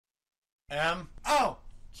MOJTV.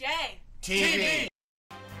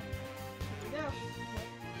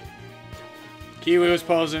 Kiwi was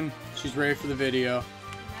posing. She's ready for the video.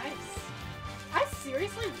 Nice. I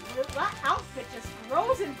seriously, that outfit just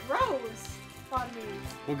grows and grows on me.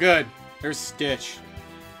 Well, good. There's Stitch.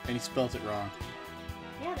 And he spelt it wrong.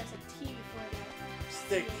 Yeah, there's a T before the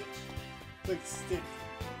Stick. CH. Like stick.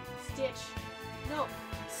 Stitch. No.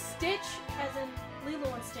 Stitch, as in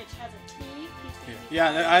Lilo and Stitch, has a T.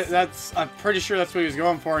 Yeah, I'm pretty sure that's what he was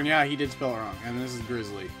going for, and yeah, he did spell it wrong. And this is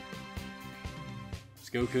Grizzly. It's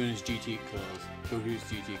Goku in his GT clothes. Goku's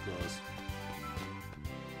GT clothes.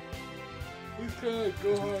 He's trying to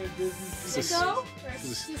go hard. Sissy? Or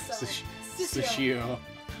Sisso? Sishio.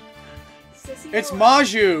 Sissy It's or-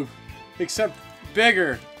 Maju! Except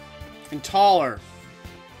bigger. And taller.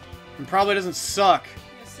 And probably doesn't suck.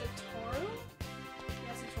 Yasutoru?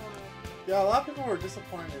 Yasutoru. Yeah, a lot of people were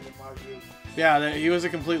disappointed in Maju. Yeah, he was a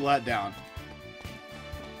complete letdown.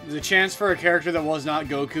 There's a chance for a character that was not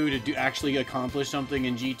Goku to actually accomplish something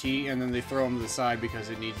in GT, and then they throw him to the side because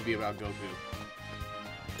it needs to be about Goku.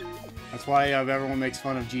 That's why everyone makes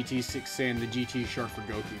fun of GT6 saying the GT is short for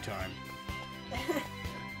Goku time.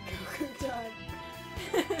 Goku time.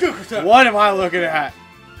 Goku time. What am I looking at?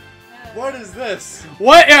 What is this?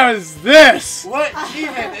 What is this? What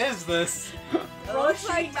even is this?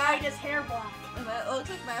 Roshi dyed his hair black. That looks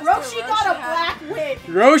like Master Roshi got a hat. black wig.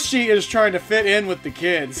 Roshi is trying to fit in with the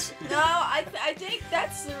kids. No, I think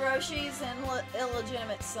that's the Roshi's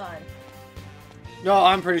illegitimate son. No,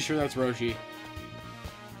 I'm pretty sure that's Roshi.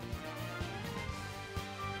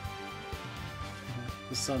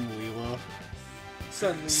 The son Lilo.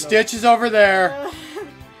 Suddenly, Stitch is over there,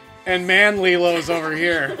 and Man Lilo's over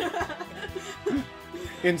here.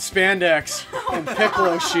 In spandex and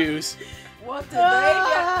Piccolo shoes. What did they do?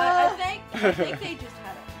 I think they just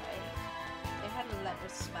had a fight. They had a leper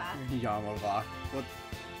spat. Yamavak. What?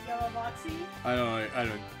 Yamamoxi?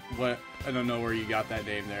 I don't know where you got that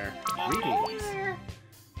name there. Where?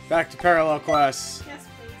 Back to Parallel Quests. Yes,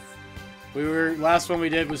 please. Last one we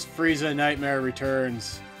did was Frieza Nightmare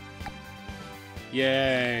Returns.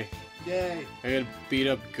 Yay. Yay. I gotta beat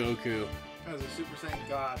up Goku. As a Super Saiyan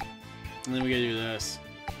God. And then we gotta do this.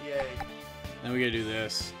 Yay. Then we gotta do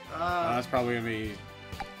this. That's probably gonna be...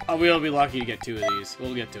 Oh, we'll be lucky to get 2 of these.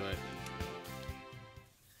 We'll get to it.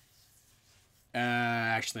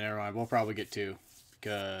 Actually, never mind. We'll probably get 2.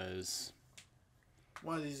 Because...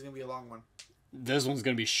 One of these is gonna be a long one. this one's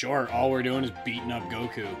gonna be short. All we're doing is beating up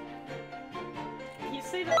Goku. You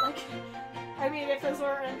say that like... I mean, if this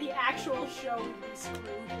were in the actual show, we'd be screwed.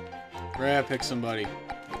 Raiya, pick somebody.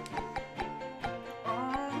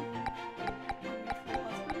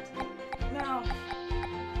 No.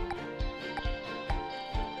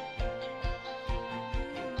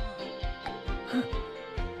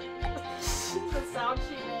 The sound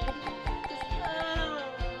she made.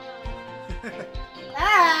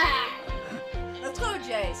 Ah! Let's go to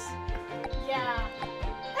Jace. Yeah.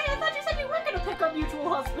 Hey, I thought you said you weren't gonna pick our mutual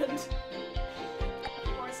husband.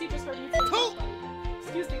 Or is he just our mutual husband?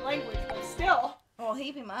 Excuse the language, but still. Well,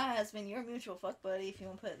 he'd be my husband. You're a mutual fuck buddy, if you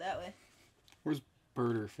want to put it that way. Where's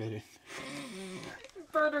Birder fitting?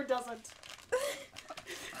 Birder doesn't.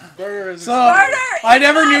 Birder is So, Birder I is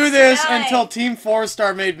never not knew this spelling. until Team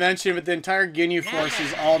 4-Star made mention, but the entire Ginyu Force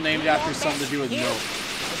is all named after something to do with milk.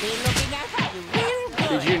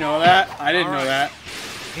 Did you know that? I didn't know that.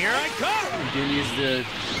 Here I come! Ginyu's the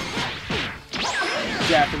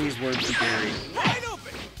Japanese word for dairy. Wide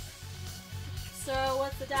open! So,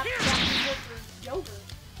 what's the Japanese word for yogurt?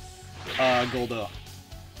 Goldo.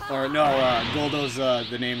 Or no, Goldo's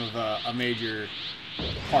the name of a major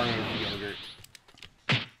part of yogurt.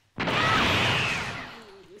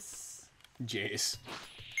 Jace.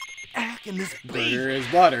 How can this be? Burger is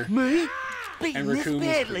butter. Me? And Raccoon is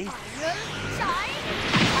badly.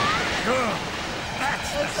 That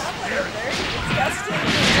sounds like a very disgusting,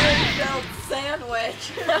 very filled sandwich.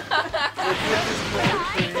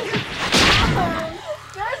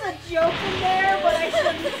 There's a joke in there, but I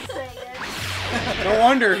shouldn't say it. No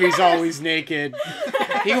wonder he's always naked.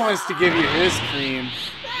 He wants to give you his cream.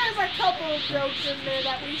 There's a couple of jokes in there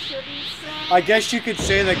that we shouldn't say. I guess you could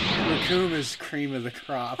say that Raccoon is cream of the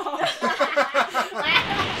crop.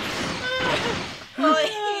 Well, he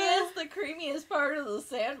is the creamiest part of the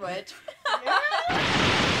sandwich.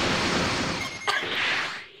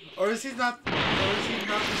 Or is he not? Or is he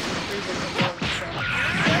not the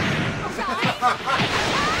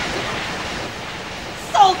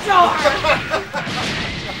Solgar!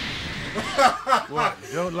 What,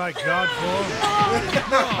 you don't like God form?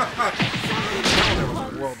 There was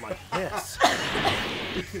a world like this.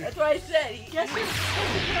 That's what I said. Guess you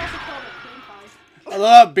could also call it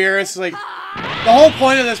look, Beerus, like, the whole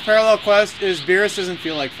point of this parallel quest is Beerus doesn't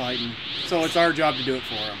feel like fighting, so it's our job to do it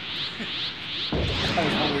for him. That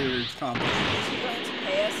was what we were accomplishing. Is he going to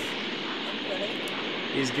pay us in pudding?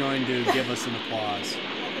 He's going to give us an applause.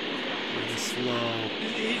 With a slow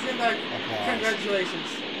He's in back. applause. Congratulations.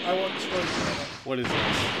 I won't spoil it. What is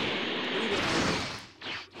this?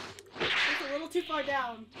 It's a little too far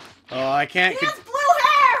down. Oh, I can't. He has blue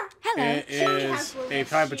hair! It She has is blue a hair.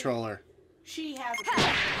 Time Patroller. She has a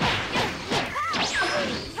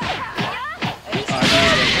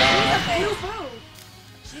blue boo.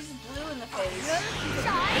 She's blue in the face.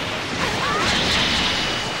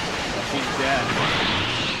 She's dead.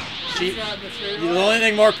 He's got material. The only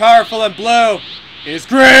thing more powerful than blue is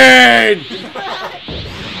green!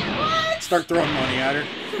 Start throwing money at her.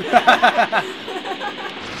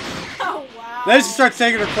 Oh, wow. Then she starts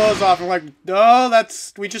taking her clothes off and like, no,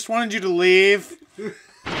 we just wanted you to leave. Another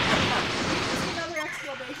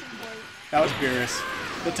exclamation point. That was Beerus.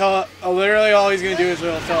 Literally all he's gonna do is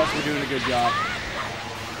he'll tell us we're doing a good job.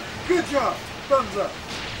 Good job. Thumbs up.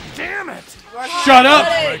 Damn it! Shut up!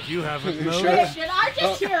 Like you haven't Shut noticed. up. Did I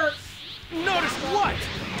just hear? Notice what?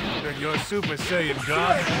 That your Super Saiyan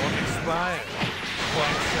God won't expire.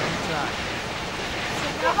 Quite some time.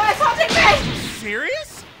 Nobody something me! Serious?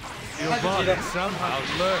 Your body somehow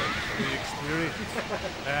learned the experience.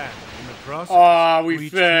 And in the process, Aw, we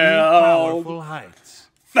reached failed. new powerful heights.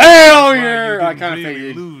 Failure! While I you kind of didn't really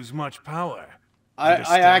figured. lose much power. I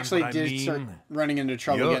Understand actually what I did mean? start running into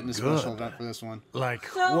trouble You're getting the special good. event for this one. Like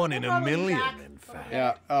So, 1 in we're a probably million, back in over fact.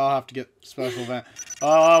 Yeah, I'll have to get special event. Oh,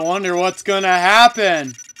 I wonder what's gonna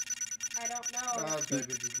happen. I don't know.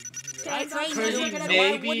 I Sounds think like we're gonna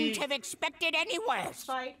maybe. have expected anyway.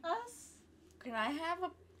 fight us. Can I have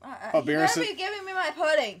a... Oh, you Beerus better be giving me my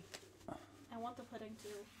pudding. I want the pudding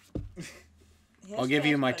too. I'll give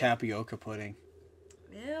you my tap. tapioca pudding.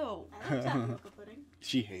 Ew. I like tapioca pudding.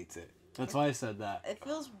 She hates it. That's why I said that. It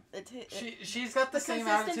feels... She's got the same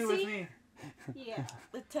attitude with me. Yeah.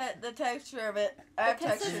 The texture of it. I have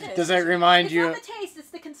texture. consistency. Does it remind It's you? not the taste, it's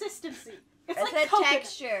the consistency. It's It's like a coconut.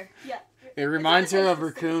 texture. Yeah. It reminds her of It's the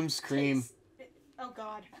Raccoon's cream taste. Oh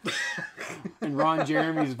god. and Ron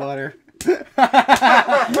Jeremy's butter. Gross!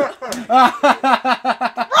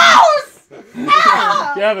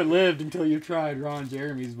 Ah! You haven't lived until you've tried Ron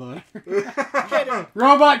Jeremy's butter.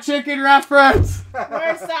 Robot chicken reference!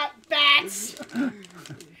 Where's that bat?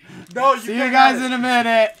 No, you See you can't guys have in it. a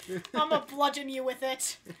minute. I'm gonna bludgeon you with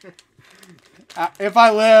it. If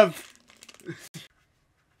I live.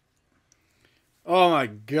 Oh my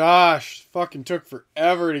gosh. Fucking took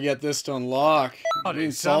forever to get this to unlock. Me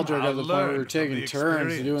and Solgar got to the point where we were taking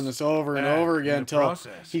turns doing this over and over again until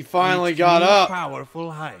he finally got up.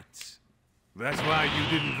 Powerful heights. That's why you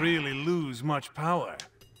didn't really lose much power.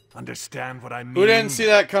 Understand what I mean? Who didn't see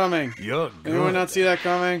that coming? You're good. Anyone not see that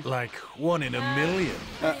coming? Like 1 in a million.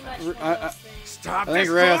 Pretty much one of I those things. Stop think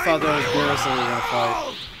Raiya thought that was Beerus that we were gonna fight.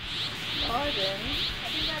 I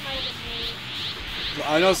think that might have been me.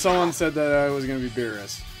 I know someone said that I was gonna be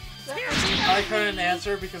Beerus. I couldn't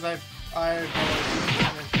answer because I And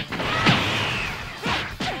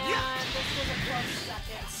this was a close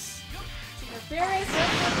second. It's either Beerus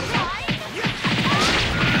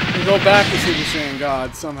We go back to Super Saiyan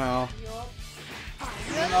God somehow.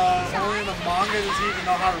 only in the manga does he even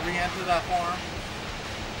know how to re-enter that form.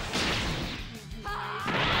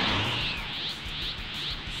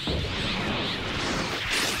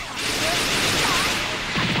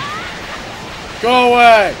 Go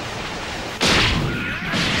away!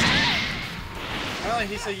 Apparently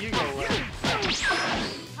he said you go away.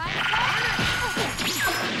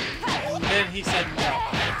 And then he said no.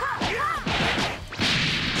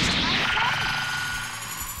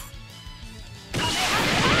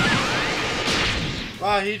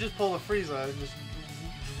 Wow, he just pulled a Frieza and just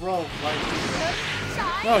drove right through it.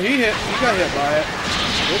 No, he got hit by it.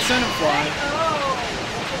 It sent him flying.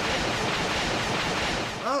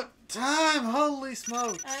 Oh, time! Holy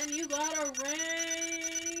smokes! And you got a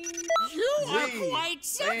ring. You are Gee, quite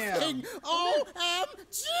something.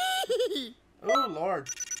 OMG! Oh lord,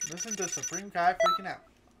 listen to Supreme Kai freaking out.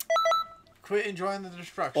 Quit enjoying the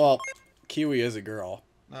destruction. Well, Kiwi is a girl.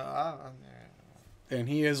 No, And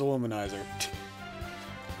he is a womanizer.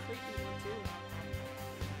 Creepy one too.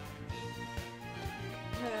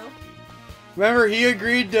 Who? Remember, he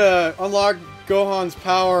agreed to unlock Gohan's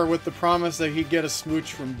power with the promise that he'd get a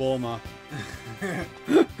smooch from Bulma.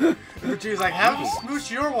 but she was like, have him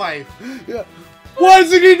smooch your wife. Yeah. Why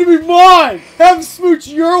does it need to be mine? Have him smooch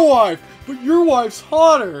your wife, but your wife's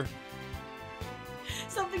hotter.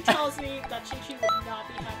 Something tells me that Chi-Chi would not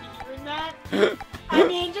be happy hearing that. I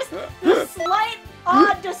mean, just the slight off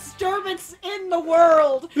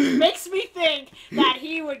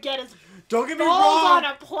Don't get me falls wrong. on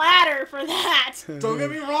a platter for that. Don't get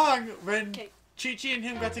me wrong. When Okay. Chi-Chi and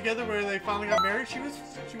him got together, where they finally got married, she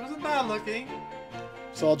wasn't bad looking.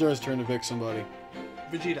 Solgar's turn to pick somebody.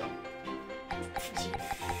 Vegeta.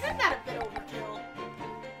 Isn't that a bit overkill?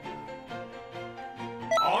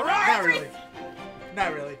 All right. Not really.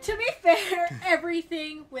 Not really. To be fair,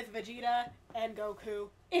 everything with Vegeta and Goku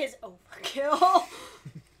is overkill.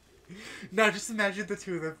 Now just imagine the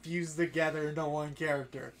two of them fused together into one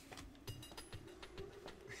character.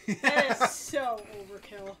 That is so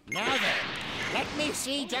overkill. Now then, let me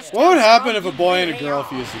see just What would how happen strong if a you boy and a really girl are.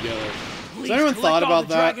 fused together? Please Has anyone collect thought all about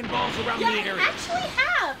the that? Dragon Balls around Yeah, the I area. actually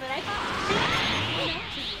have, and I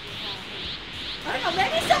don't know,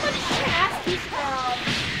 maybe someone should ask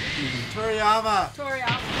Toriyama.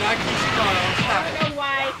 Toriyama. Not Kishimoto. I Stop don't it. know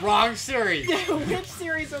why. Wrong series. Which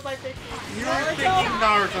series was I thinking? You were thinking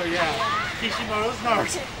Naruto, yeah. Kishimoto's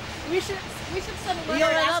Naruto. Okay, we should send a letter You're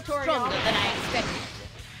and a ask lot stronger Toriyama. than I expected.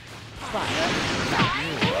 But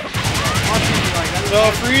So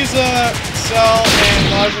Frieza, Cell, and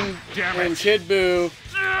Majin Damn and it. Kid Buu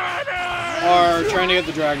are trying to get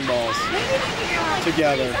the Dragon Balls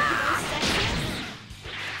together.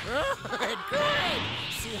 good, good.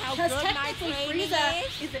 See how Because good my technically training Frieza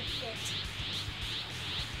is? isn't it.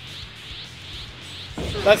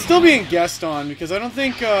 That's still being guessed on because I don't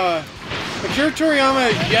think Akira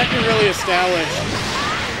Toriyama has yet to really establish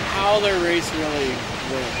how their race really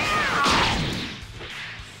works.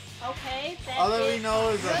 Okay, then All that we know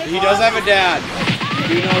is that He does have a dad.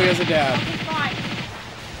 You know he has a dad. Okay, fine.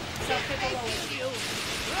 So Piccolo is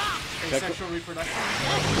asexual reproduction.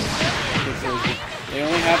 They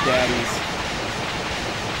only have daddies.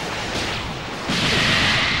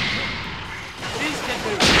 Please get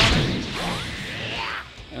the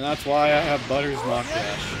And that's why I have Butter's mock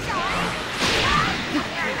dash.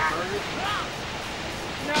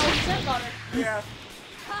 No, he said butter. Yeah.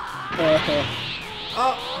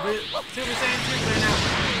 Oh, Super Saiyan 2 right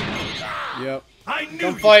now. Yep. I knew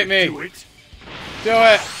Come you fight could me. do it. Do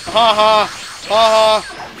it! Ha ha! Ha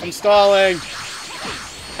ha! I'm stalling.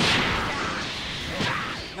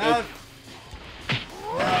 Now,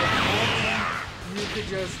 you could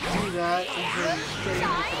just do that and then straight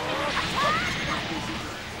into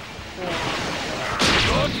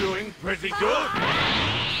You're doing pretty good.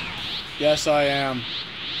 Yes, I am.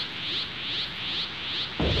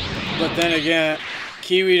 But then again,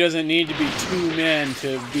 Kiwi doesn't need to be two men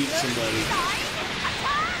to beat somebody.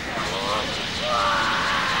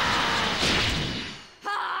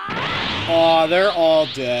 Aw, they're all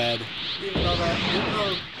dead. even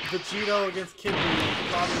though Vegito against Kid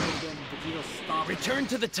Buu probably would have been Vegito stomping. Return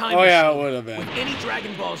to the time Oh yeah, it machine would have been. with any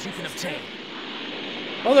Dragon Balls you can obtain.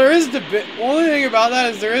 Well, there is debate. Only thing about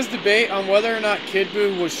that is there is debate on whether or not Kid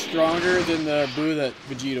Buu was stronger than the Buu that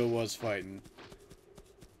Vegito was fighting.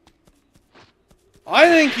 I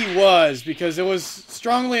think he was, because it was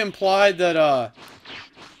strongly implied that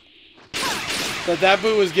that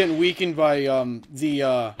Buu was getting weakened by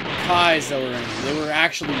the Kais that were in him. They were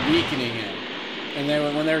actually weakening him, and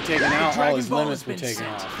when they were taken out, all his Ball limits has were been taken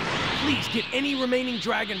sent. off. Please get any remaining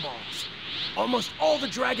Dragon Balls. Almost all the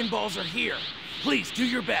Dragon Balls are here. Please do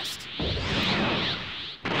your best.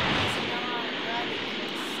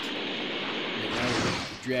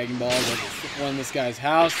 Dragon Ball, one in this guy's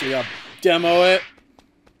house. So you gotta demo it.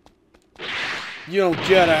 You don't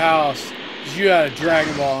get a house. 'Cause you had a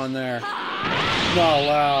Dragon Ball in there. Not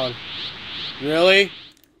allowed. Really?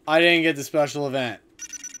 I didn't get the special event.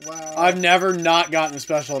 Wow. I've never not gotten a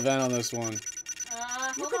special event on this one. You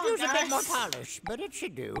Hold could on, use a bit more guys. polish, but it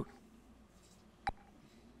should do.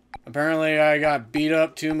 Apparently I got beat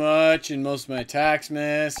up too much and most of my attacks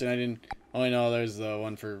missed, and I didn't... Oh, no, there's the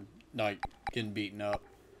one for, like, getting beaten up.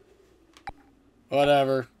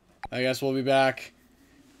 Whatever. I guess we'll be back.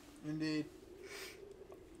 Indeed.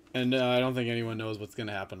 And I don't think anyone knows what's going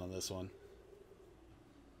to happen on this one.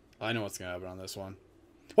 I know what's going to happen on this one.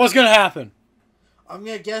 What's going to happen? I'm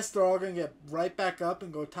gonna guess they're all gonna get right back up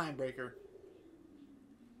and go time breaker.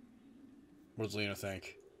 What does Lena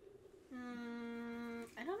think?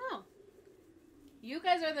 I don't know. You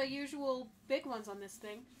guys are the usual big ones on this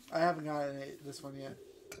thing. I haven't gotten this one yet.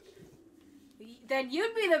 Then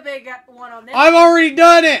you'd be the big one on this. I've already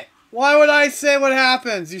done it! Why would I say what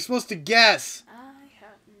happens? You're supposed to guess. I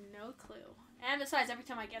have no clue. And besides, every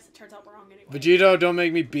time I guess, it turns out wrong anyway. Vegito, don't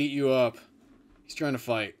make me beat you up. He's trying to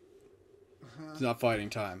fight. It's not fighting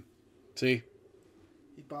time. See?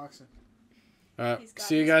 He's boxing. Alright, He's got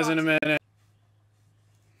see you his guys in a boxing. minute.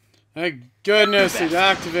 Thank goodness it's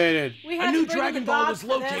activated. We had A to new bring in Dragon the Ball gods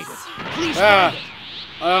was for this. located. Please Ah. find it.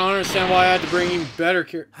 I don't understand why I had to bring in better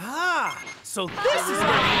characters. Ah, so this is where the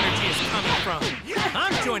energy is coming from.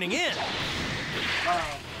 I'm joining in.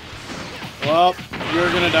 Well,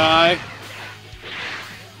 you're gonna die.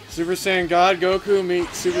 Super Saiyan God Goku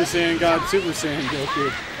meets Super Saiyan God Super Saiyan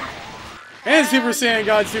Goku. And Super Saiyan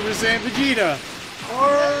God Super Saiyan Vegeta.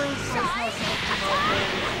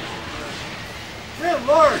 Good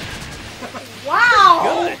lord! Wow!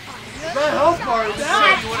 Good. That health bar is Show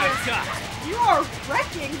you what I've got. You are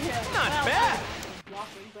wrecking him. Not Well, bad.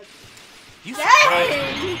 Walking, but You surprised me.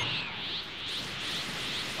 dang!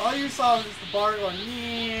 all you saw was just the bar going,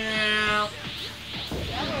 yeah.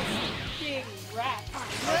 That was being wrecked.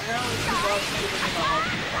 Apparently, she lost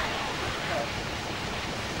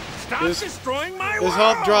Stop destroying my His world.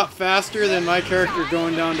 health dropped faster than my character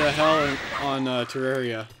going down to hell on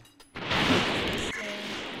Terraria.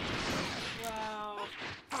 Wow.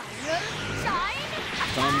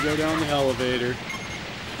 Time to go down the elevator.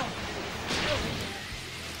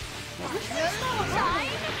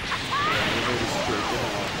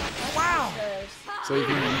 Wow. So you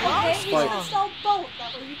can Okay, he's fight. installed both.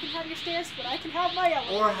 That way you can have your stairs, but I can have my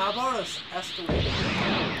elevator. Or how about us escalator?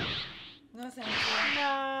 No, thank you.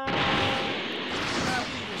 No.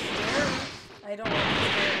 I don't want to do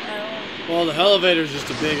it. I don't. Well, the elevator's just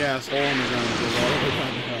a big ass hole in the ground that goes all the way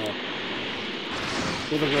down to hell.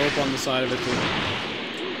 With a rope on the side of it too.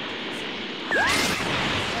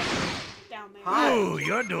 Down there. Hi. Ooh,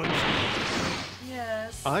 you're doing.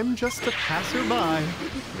 Yes. I'm just a passerby.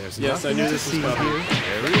 There's Yes, I nothing knew to this was see coming.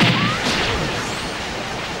 here. Very well.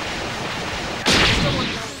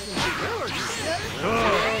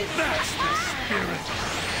 Oh, that's the spirit.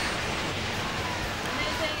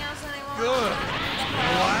 Anything else anyone Good. wants? It's been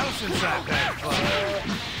a while since I've had fun.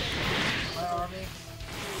 My army?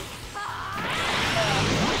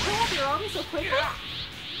 You pull up your army so quickly?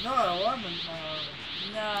 No, I want my army.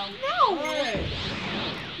 No. No! Hey!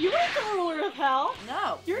 You ain't the ruler of hell!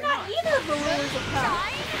 No. You're not either of the rulers of hell!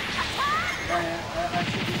 I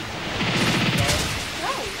should be.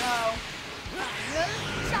 No!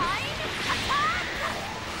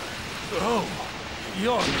 Oh,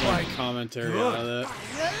 you're quite Commentary good. out of it.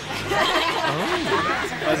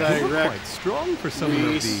 Oh, As I you're wreck quite strong for someone of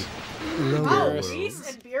Reese. the lower Oh, Beerus. Reese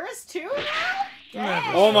and Beerus too now?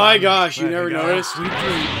 Dang! Oh my gosh, you I never think I noticed? had sweet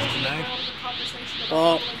dreams tonight.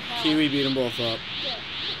 Well, Kiwi beat them both up.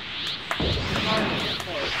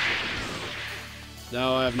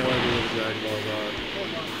 Now I have no idea what the Dragon Balls are.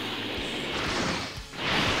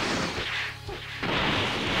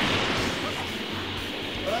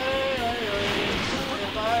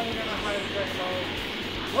 If I were gonna hire Dragon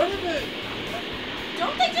Ball, what if it?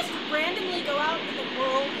 Don't they just randomly go out in the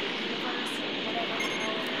world, universe, or whatever the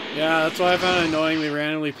hell it is? Yeah, that's why I found it annoying. They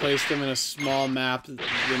randomly placed them in a small map that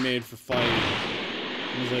they made for fighting.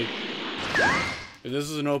 I was like, if this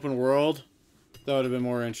was an open world, that would have been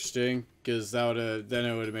more interesting, because that would have, then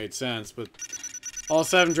it would have made sense. But all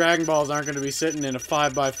 7 Dragon Balls aren't going to be sitting in a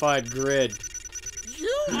 5x5 grid.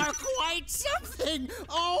 You are quite something!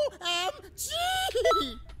 OMG!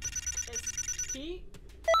 Is he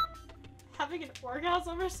having an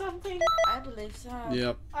orgasm or something? I believe so.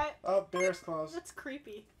 Yep. Oh, Bear's claws. That's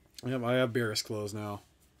creepy. Yep, I have Beerus clothes now.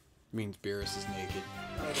 Means Beerus is naked.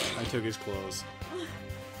 I took his clothes.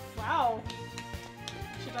 Wow.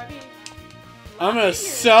 Should I be... I'm gonna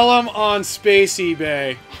sell them on Space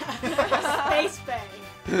eBay. Space Bay.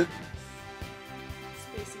 Spacey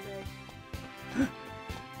Bay.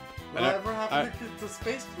 Whatever happened to the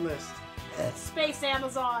space list? Space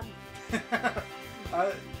Amazon.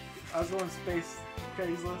 I was going space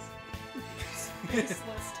Craigslist. Space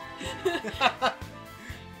list.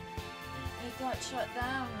 It got shut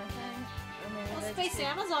down, I think. Or maybe Well, they Space just-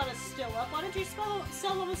 Amazon is still up. Why don't you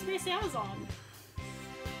sell them on Space Amazon?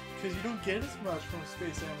 Because you don't get as much from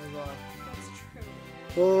Space Amazon. That's true.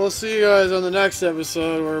 Well, we'll see you guys on the next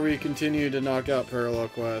episode where we continue to knock out parallel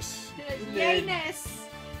quests. Yayness!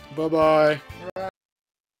 Bye-bye.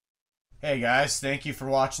 Hey guys, thank you for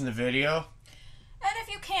watching the video. And if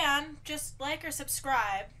you can, just like or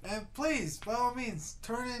subscribe. And please, by all means,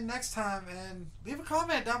 turn in next time and leave a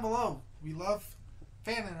comment down below. We love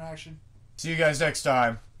fan interaction. See you guys next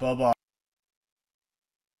time. Bye-bye.